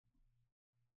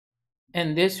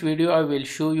In this video, I will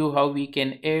show you how we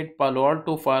can add Palo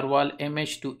Alto Firewall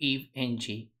image to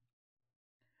EVE-NG.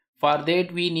 For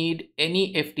that, we need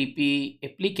any FTP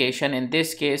application. In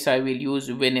this case, I will use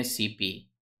WinSCP.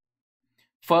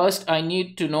 First, I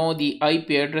need to know the IP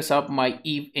address of my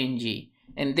EVE-NG.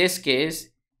 In this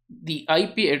case, the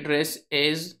IP address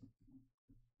is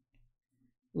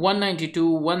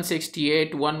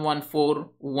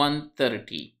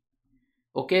 192.168.114.130.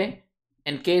 Okay.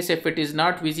 In case if it is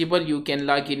not visible, you can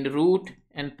log in root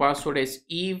and password is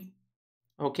eve.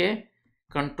 Okay,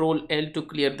 Control L to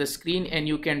clear the screen, and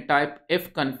you can type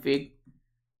fconfig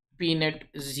pnet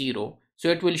 0. So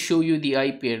it will show you the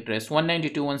IP address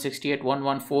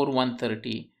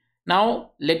 192.168.114.130.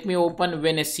 Now let me open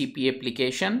WinSCP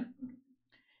application.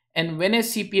 And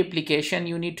WinSCP application,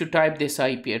 you need to type this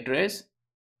IP address.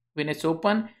 When it's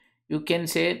open, you can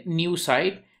say new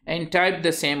site and type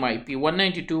the same IP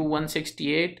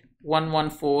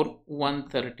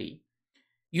 192.168.114.130.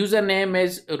 Username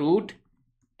is root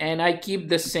and I keep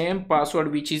the same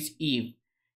password, which is Eve,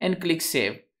 and click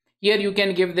save. Here you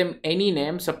can give them any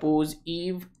name, suppose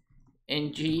Eve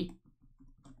NG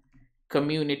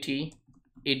Community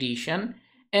Edition,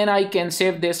 and I can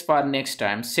save this for next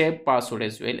time, save password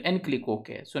as well, and click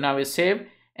OK. So now I save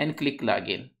and click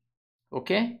login.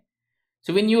 Okay,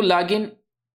 so when you log in,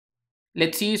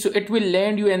 let's see, so it will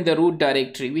land you in the root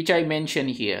directory, which I mentioned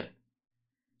here.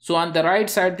 So on the right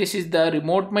side, this is the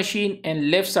remote machine,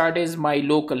 and left side is my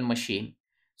local machine.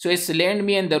 So it's land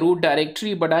me in the root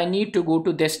directory, but I need to go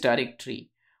to this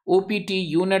directory, opt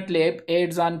unit lab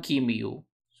adds on QEMU.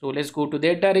 So let's go to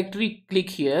that directory, click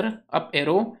here, up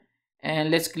arrow, and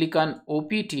let's click on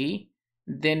opt,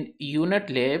 then unit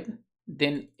lab,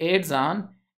 then adds on,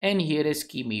 and here is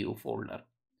QEMU folder.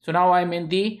 So now I'm in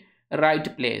the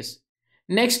right place.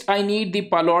 Next, I need the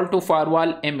Palo Alto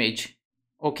Firewall image,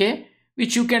 okay,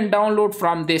 which you can download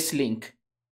from this link.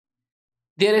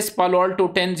 There is Palo Alto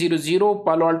 10.0.0,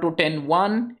 Palo Alto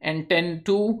 10.1 and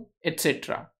 10.2,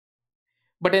 etc.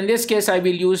 But in this case, I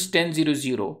will use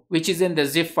 10.0.0, which is in the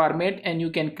zip format, and you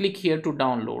can click here to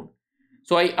download.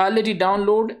 So I already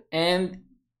download, and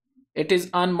it is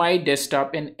on my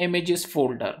desktop in images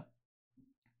folder,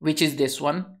 which is this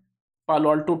one,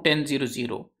 Palo Alto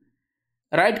 10.0.0.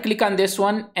 Right click on this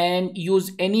one and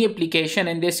use any application.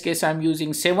 In this case, I'm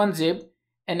using 7-zip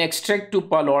and extract to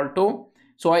Palo Alto.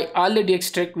 So I already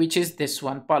extract, which is this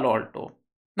one, Palo Alto.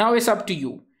 Now it's up to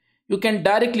you. You can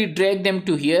directly drag them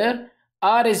to here,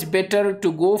 or it's better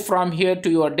to go from here to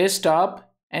your desktop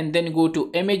and then go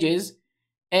to images,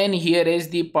 and here is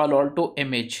the Palo Alto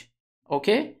image.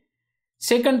 Okay.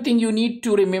 Second thing, you need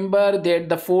to remember that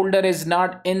the folder is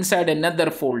not inside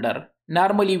another folder.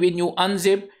 Normally when you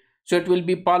unzip, so it will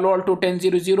be Palo Alto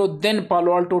 10.0.0, then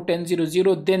Palo Alto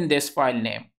 10.0.0, then this file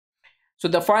name. So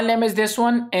the file name is this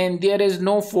one, and there is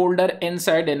no folder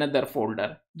inside another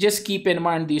folder. Just keep in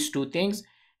mind these two things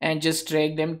and just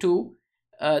drag them to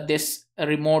this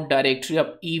remote directory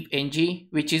of EVE-NG,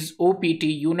 which is opt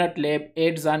unit lab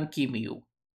adds on QEMU.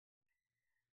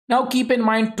 Now keep in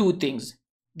mind two things.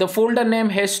 The folder name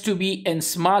has to be in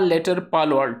small letter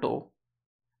Palo Alto.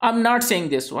 I'm not saying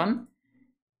this one.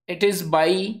 It is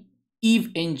by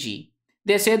EVE-NG.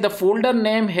 They say the folder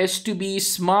name has to be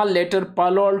small letter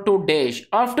Palo Alto dash.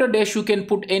 After dash you can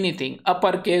put anything,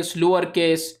 uppercase,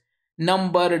 lowercase,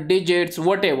 number, digits,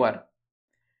 whatever.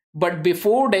 But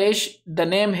before dash, the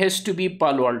name has to be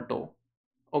Palo Alto.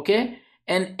 Okay,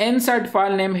 and inside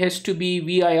file name has to be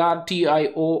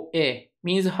VIRTIOA,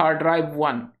 means hard drive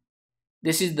 1.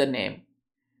 This is the name.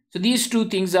 So these two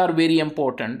things are very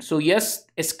important. So yes,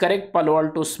 it's correct, Palo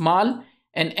Alto small,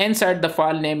 and inside the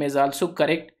file name is also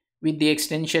correct with the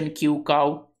extension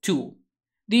QCOW2.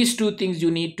 These two things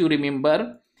you need to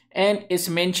remember, and it's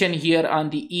mentioned here on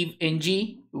the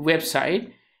EVE-NG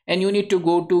website, and you need to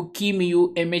go to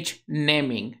QEMU image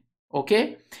naming.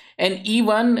 Okay, and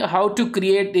even how to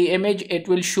create the image, it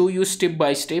will show you step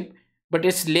by step, but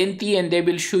it's lengthy and they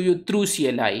will show you through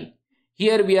CLI.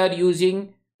 Here we are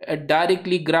using a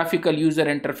directly graphical user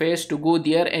interface to go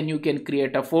there, and you can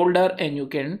create a folder and you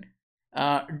can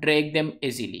drag them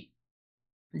easily.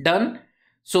 Done.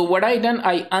 So what I done,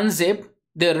 I unzip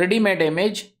the ready-made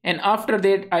image, and after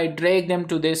that I drag them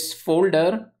to this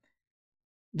folder.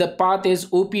 The path is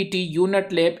opt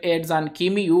unit lab adds on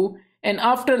QEMU, and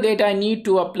after that I need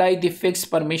to apply the fix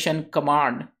permission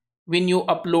command when you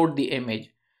upload the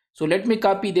image. So let me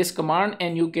copy this command,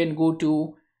 and you can go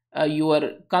to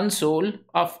your console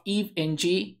of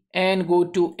EVE-NG and go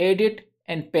to edit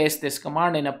and paste this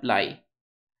command and apply.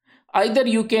 Either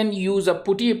you can use a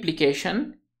putty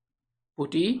application,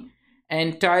 putty,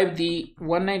 and type the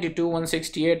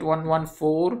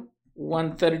 192.168.114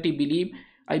 130 believe.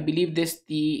 I believe this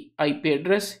the IP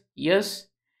address. Yes.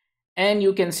 And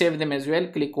you can save them as well.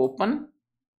 Click open.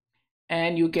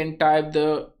 And you can type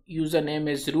the username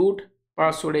as root,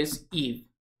 password is Eve.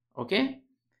 Okay.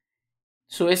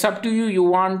 So it's up to you. You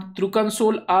want through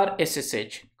console or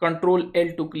SSH. Control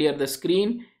L to clear the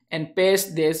screen and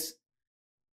paste this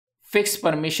fix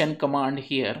permission command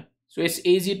here. So it's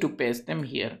easy to paste them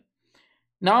here.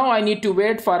 Now I need to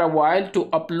wait for a while to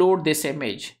upload this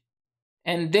image,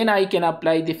 and then I can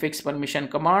apply the fix permission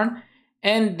command,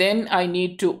 and then I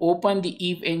need to open the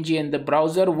EveNG in the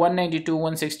browser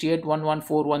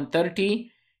 192.168.114.130.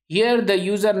 Here the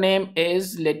username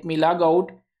is, let me log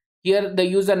out. Here the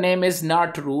username is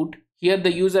not root. Here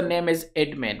the username is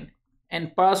admin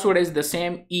and password is the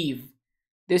same, Eve.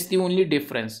 This is the only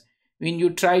difference when you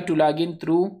try to log in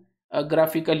through a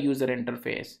graphical user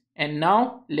interface. And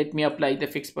now let me apply the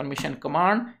fix permission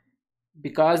command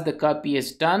because the copy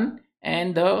is done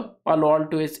and the Palo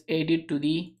Alto is added to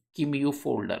the QEMU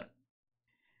folder.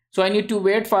 So I need to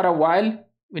wait for a while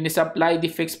when it's apply the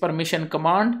fix permission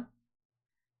command.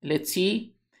 Let's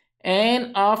see.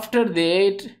 And after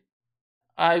that,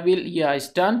 I will, yeah, it's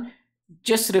done.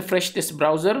 Just refresh this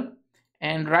browser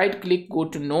and right click, go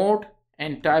to node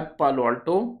and type Palo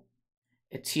Alto.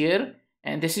 It's here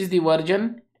and this is the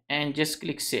version, and just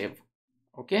click save.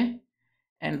 Okay.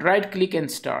 And right click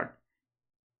and start.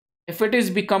 If it is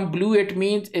become blue, it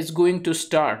means it's going to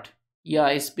start. Yeah,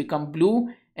 it's become blue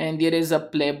and there is a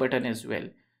play button as well.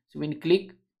 So when you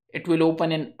click, it will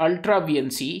open an Ultra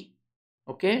VNC.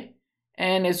 Okay.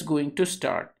 And it's going to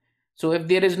start. So if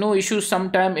there is no issue,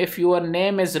 sometime if your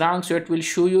name is wrong, so it will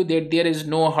show you that there is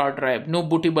no hard drive, no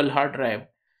bootable hard drive.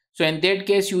 So in that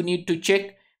case, you need to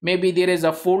check, maybe there is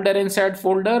a folder inside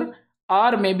folder,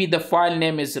 or maybe the file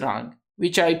name is wrong,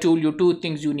 which I told you, two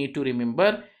things you need to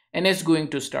remember. And it's going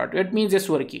to start. It means it's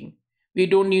working. We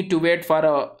don't need to wait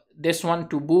for this one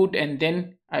to boot and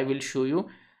then I will show you.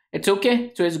 It's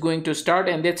okay. So it's going to start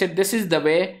and that's it. This is the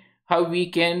way how we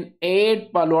can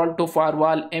add Palo Alto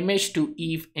Firewall image to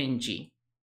EveNG.